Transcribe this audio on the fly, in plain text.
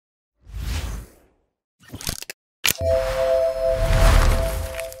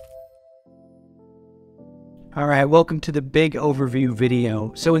All right, welcome to the big overview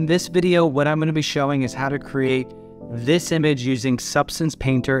video. So in this video, what I'm going to be showing is how to create this image using Substance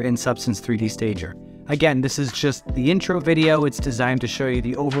Painter and Substance 3D Stager. Again, this is just the intro video. It's designed to show you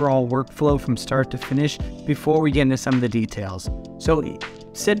the overall workflow from start to finish before we get into some of the details. So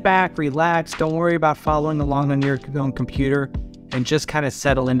sit back, relax, don't worry about following along on your own computer, and just kind of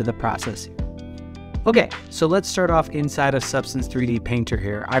settle into the process here. Okay, so let's start off inside of Substance 3D Painter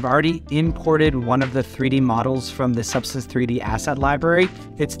here. I've already imported one of the 3D models from the Substance 3D asset library.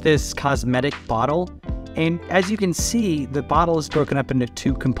 It's this cosmetic bottle. And as you can see, the bottle is broken up into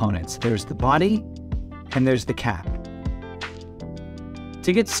two components. There's the body and there's the cap.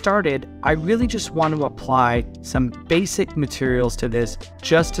 To get started, I really just want to apply some basic materials to this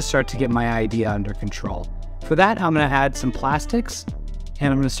just to start to get my idea under control. For that, I'm going to add some plastics. And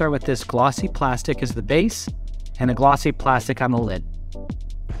I'm going to start with this glossy plastic as the base and a glossy plastic on the lid.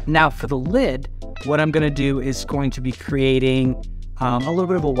 Now for the lid, what I'm going to do is going to be creating a little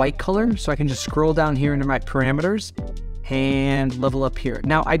bit of a white color. So I can just scroll down here into my parameters and level up here.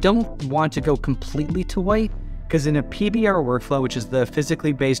 Now I don't want to go completely to white because in a PBR workflow, which is the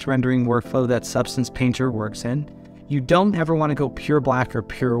physically based rendering workflow that Substance Painter works in, you don't ever want to go pure black or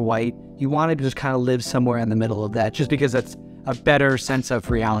pure white. You want to just kind of live somewhere in the middle of that just because that's a better sense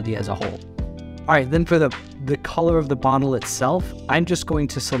of reality as a whole. All right, then for the color of the bottle itself, I'm just going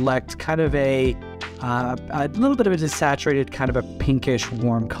to select kind of a little bit of a desaturated, kind of a pinkish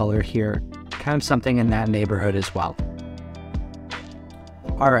warm color here, kind of something in that neighborhood as well.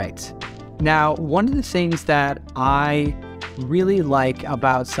 All right, now one of the things that I really like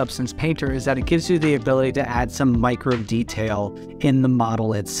about Substance Painter is that it gives you the ability to add some micro detail in the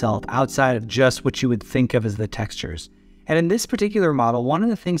model itself, outside of just what you would think of as the textures. And in this particular model, one of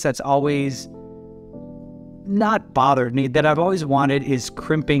the things that's always not bothered me, that I've always wanted, is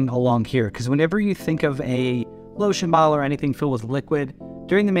crimping along here. Because whenever you think of a lotion bottle or anything filled with liquid,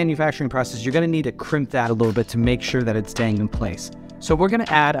 during the manufacturing process, you're going to need to crimp that a little bit to make sure that it's staying in place. So we're going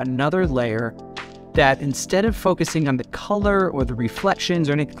to add another layer that, instead of focusing on the color or the reflections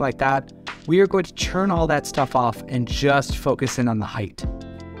or anything like that, we are going to turn all that stuff off and just focus in on the height.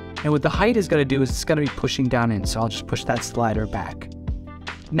 And what the height is going to do is it's going to be pushing down in, so I'll just push that slider back.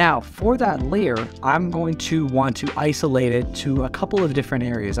 Now, for that layer, I'm going to want to isolate it to a couple of different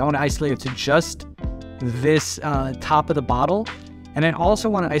areas. I want to isolate it to just this top of the bottle, and I also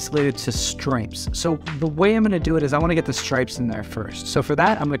want to isolate it to stripes. So the way I'm going to do it is I want to get the stripes in there first. So for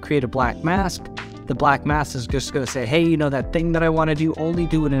that, I'm going to create a black mask. The black mask is just going to say, hey, you know that thing that I want to do, only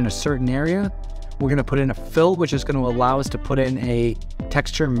do it in a certain area. We're going to put in a fill, which is going to allow us to put in a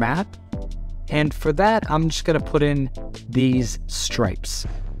texture map. And for that, I'm just going to put in these stripes.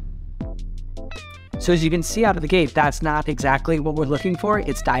 So as you can see out of the gate, that's not exactly what we're looking for.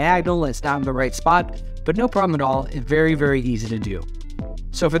 It's diagonal, it's not in the right spot, but no problem at all. It's very, very easy to do.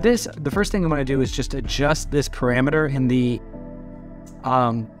 So for this, the first thing I'm going to do is just adjust this parameter in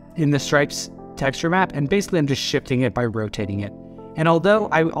the stripes texture map. And basically I'm just shifting it by rotating it. And although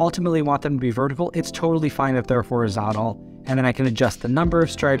I ultimately want them to be vertical, it's totally fine if they're horizontal, and then I can adjust the number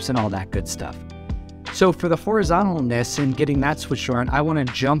of stripes and all that good stuff. So for the horizontalness and getting that switched on, I want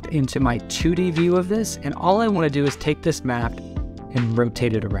to jump into my 2D view of this, and all I want to do is take this map and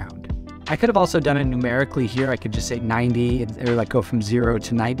rotate it around. I could have also done it numerically here. I could just say 90, or like go from 0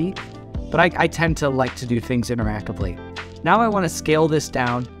 to 90, but I tend to like to do things interactively. Now I want to scale this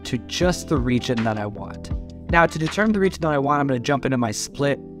down to just the region that I want. Now, to determine the region that I want, I'm going to jump into my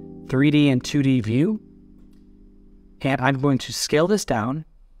split 3D and 2D view. And I'm going to scale this down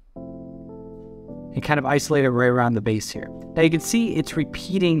and kind of isolate it right around the base here. Now you can see it's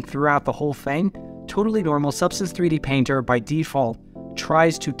repeating throughout the whole thing. Totally normal. Substance 3D Painter, by default,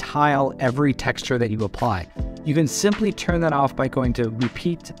 tries to tile every texture that you apply. You can simply turn that off by going to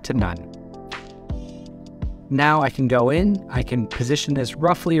repeat to none. Now I can go in, I can position this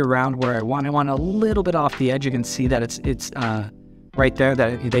roughly around where I want. I want a little bit off the edge. You can see that it's right there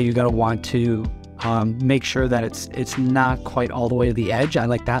that you're gonna want to make sure that it's not quite all the way to the edge. I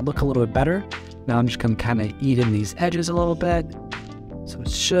like that look a little bit better. Now I'm just gonna kind of eat in these edges a little bit. So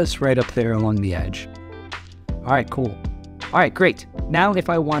it's just right up there along the edge. All right, cool. All right, great. Now if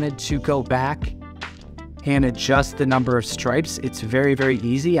I wanted to go back and adjust the number of stripes, it's very, very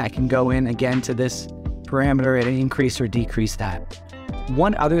easy. I can go in again to this parameter and increase or decrease that.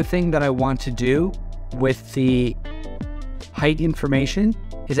 One other thing that I want to do with the height information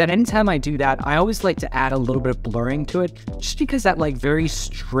is that anytime I do that, I always like to add a little bit of blurring to it, just because that like very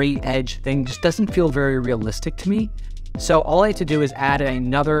straight edge thing just doesn't feel very realistic to me. So all I have to do is add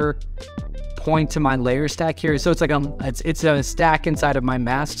another point to my layer stack here. So it's like it's a stack inside of my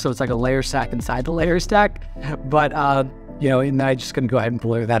mask. So it's like a layer stack inside the layer stack. But you know, and I'm just gonna go ahead and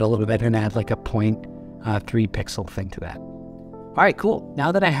blur that a little bit and add like a 0.3 pixel thing to that. All right, cool.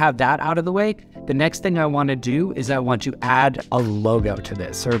 Now that I have that out of the way, the next thing I want to do is I want to add a logo to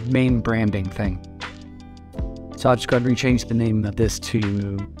this, or main branding thing. So I'll just go ahead and change the name of this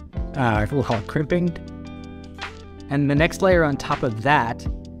to, we'll call it crimping. And the next layer on top of that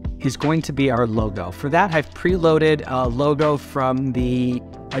is going to be our logo. For that, I've preloaded a logo from the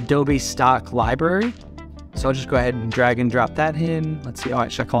Adobe stock library. So I'll just go ahead and drag and drop that in. Let's see, oh,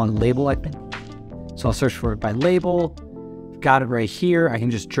 should I call it label, I think? So I'll search for it by label. Got it right here. I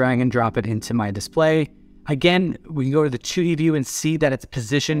can just drag and drop it into my display. Again, we can go to the 2D view and see that it's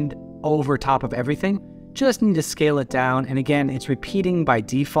positioned over top of everything. Just need to scale it down. And again, it's repeating by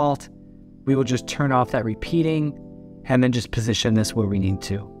default. We will just turn off that repeating and then just position this where we need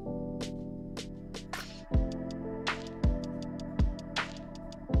to.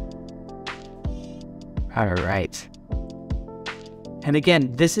 All right. And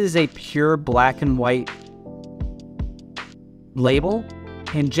again, this is a pure black and white label.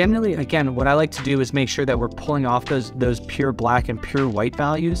 And generally, again, what I like to do is make sure that we're pulling off those pure black and pure white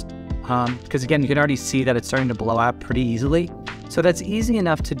values. Because again, you can already see that it's starting to blow out pretty easily. So that's easy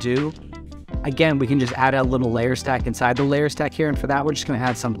enough to do. Again, we can just add a little layer stack inside the layer stack here. And for that, we're just going to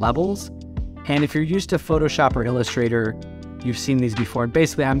add some levels. And if you're used to Photoshop or Illustrator, you've seen these before. And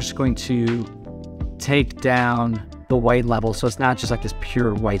basically, I'm just going to take down the white level. So it's not just like this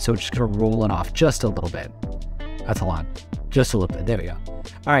pure white. So it's just going to roll it off just a little bit. That's a lot. Just a little bit. There we go.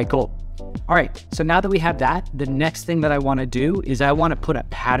 All right, cool. All right. So now that we have that, the next thing that I want to do is I want to put a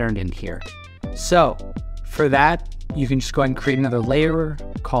pattern in here. So for that, you can just go ahead and create another layer,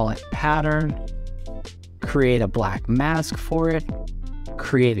 call it pattern, create a black mask for it,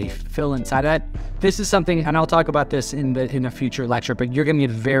 create a fill inside that. This is something, and I'll talk about this in a future lecture, but you're going to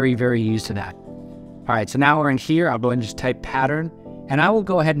get very, very used to that. All right. So now we're in here. I'll go ahead and just type pattern. And I will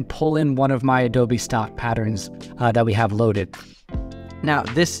go ahead and pull in one of my Adobe stock patterns that we have loaded. Now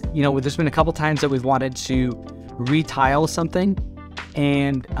this, you know, there's been a couple times that we've wanted to retile something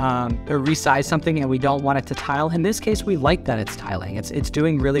and or resize something and we don't want it to tile. In this case, we like that it's tiling. It's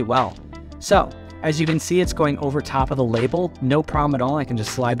doing really well. So as you can see, it's going over top of the label. No problem at all. I can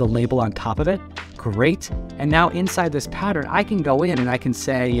just slide the label on top of it. Great. And now inside this pattern, I can go in and I can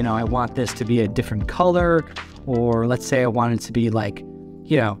say, you know, I want this to be a different color. Or let's say I want it to be like,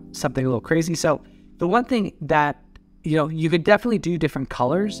 you know, something a little crazy. So the one thing that, you know, you could definitely do different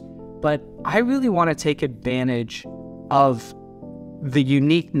colors, but I really want to take advantage of the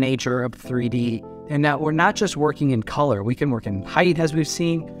unique nature of 3D and that we're not just working in color. We can work in height, as we've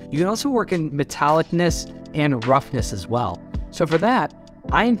seen. You can also work in metallicness and roughness as well. So for that,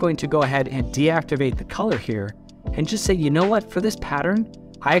 I am going to go ahead and deactivate the color here and just say, you know what, for this pattern,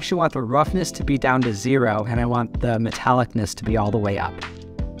 I actually want the roughness to be down to 0 and I want the metallicness to be all the way up.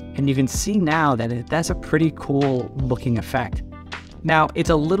 And you can see now that that's a pretty cool looking effect. Now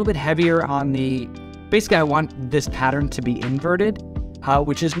it's a little bit heavier on the, basically I want this pattern to be inverted,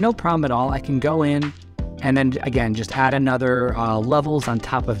 which is no problem at all. I can go in and then again, just add another levels on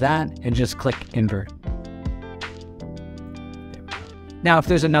top of that and just click invert. Now, if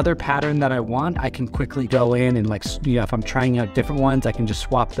there's another pattern that I want, I can quickly go in and like, you know, if I'm trying out different ones, I can just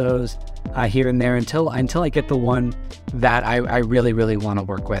swap those here and there until I get the one that I really, really want to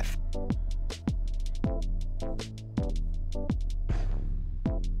work with.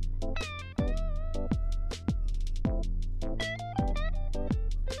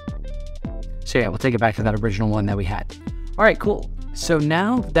 So yeah, we'll take it back to that original one that we had. All right, cool. So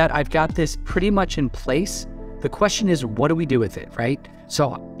now that I've got this pretty much in place, the question is, what do we do with it, right?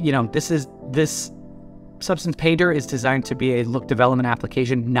 So, you know, this Substance Painter is designed to be a look development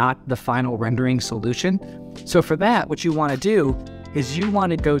application, not the final rendering solution. So for that, what you want to do is you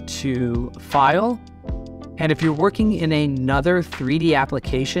want to go to File, and if you're working in another 3D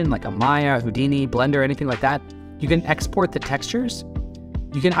application like a Maya, Houdini, Blender, anything like that, you can export the textures.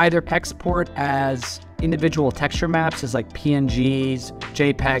 You can either export as individual texture maps as like PNGs,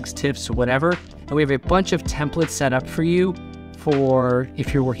 JPEGs, TIFFs, whatever. And we have a bunch of templates set up for you for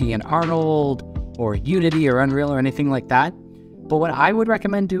if you're working in Arnold or Unity or Unreal or anything like that. But what I would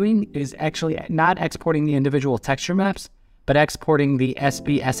recommend doing is actually not exporting the individual texture maps, but exporting the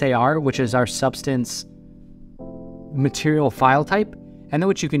SBSAR, which is our Substance material file type. And then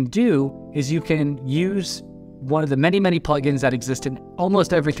what you can do is you can use one of the many, many plugins that exist in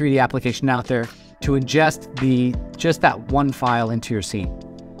almost every 3D application out there to ingest just that one file into your scene.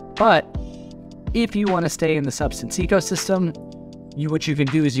 But if you want to stay in the Substance ecosystem, what you can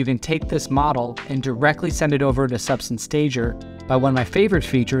do is you can take this model and directly send it over to Substance Stager by one of my favorite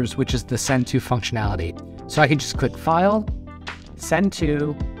features, which is the send to functionality. So I can just click File, send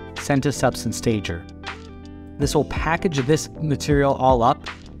to Substance Stager. This will package this material all up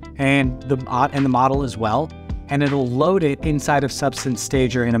and the model as well, and it'll load it inside of Substance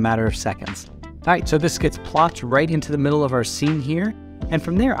Stager in a matter of seconds. All right, so this gets plopped right into the middle of our scene here. And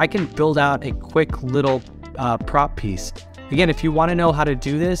from there, I can build out a quick little prop piece. Again, if you want to know how to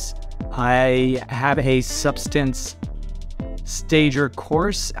do this, I have a Substance Stager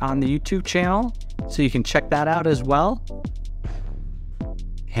course on the YouTube channel, so you can check that out as well.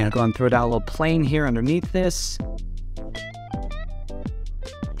 And I'll go and throw down a little plane here underneath this.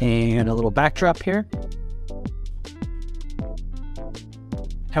 And a little backdrop here.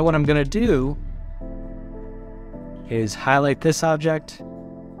 And what I'm going to do is highlight this object.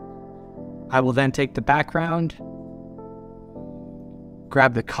 I will then take the background,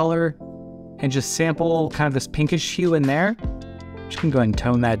 grab the color, and just sample kind of this pinkish hue in there. Just can go ahead and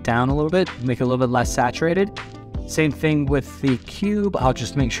tone that down a little bit, make it a little bit less saturated. Same thing with the cube. I'll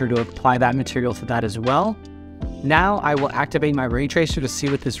just make sure to apply that material to that as well. Now I will activate my ray tracer to see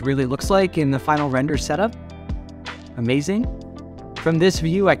what this really looks like in the final render setup. Amazing. From this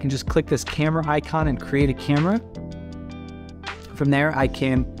view, I can just click this camera icon and create a camera. From there, I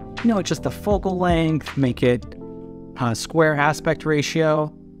can, adjust the focal length, make it square aspect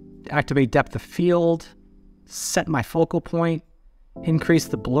ratio, activate depth of field, set my focal point, increase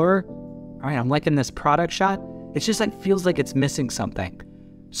the blur. All right, I'm liking this product shot. It's just feels like it's missing something.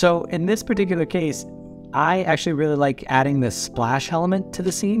 So in this particular case, I actually really like adding this splash element to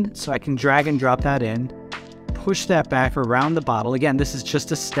the scene. So I can drag and drop that in, push that back around the bottle. Again, this is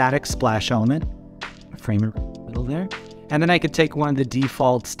just a static splash element. Frame it right in the middle there. And then I could take one of the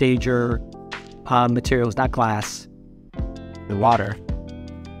default Stager materials, not glass, the water,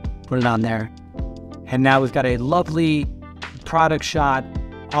 put it on there. And now we've got a lovely product shot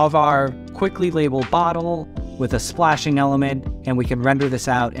of our quickly labeled bottle with a splashing element, and we can render this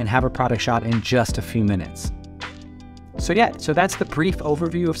out and have a product shot in just a few minutes. So yeah, so that's the brief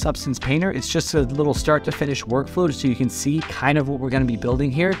overview of Substance Painter. It's just a little start to finish workflow so you can see kind of what we're going to be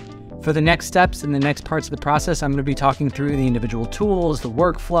building here. For the next steps and the next parts of the process, I'm going to be talking through the individual tools, the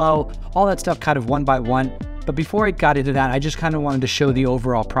workflow, all that stuff kind of one by one. But before I got into that, I just kind of wanted to show the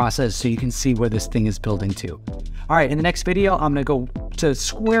overall process so you can see where this thing is building to. All right, in the next video, I'm going to go to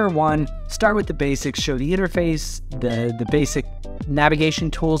square one, start with the basics, show the interface, the basic navigation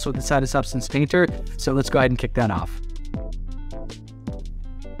tools with inside of Substance Painter. So let's go ahead and kick that off.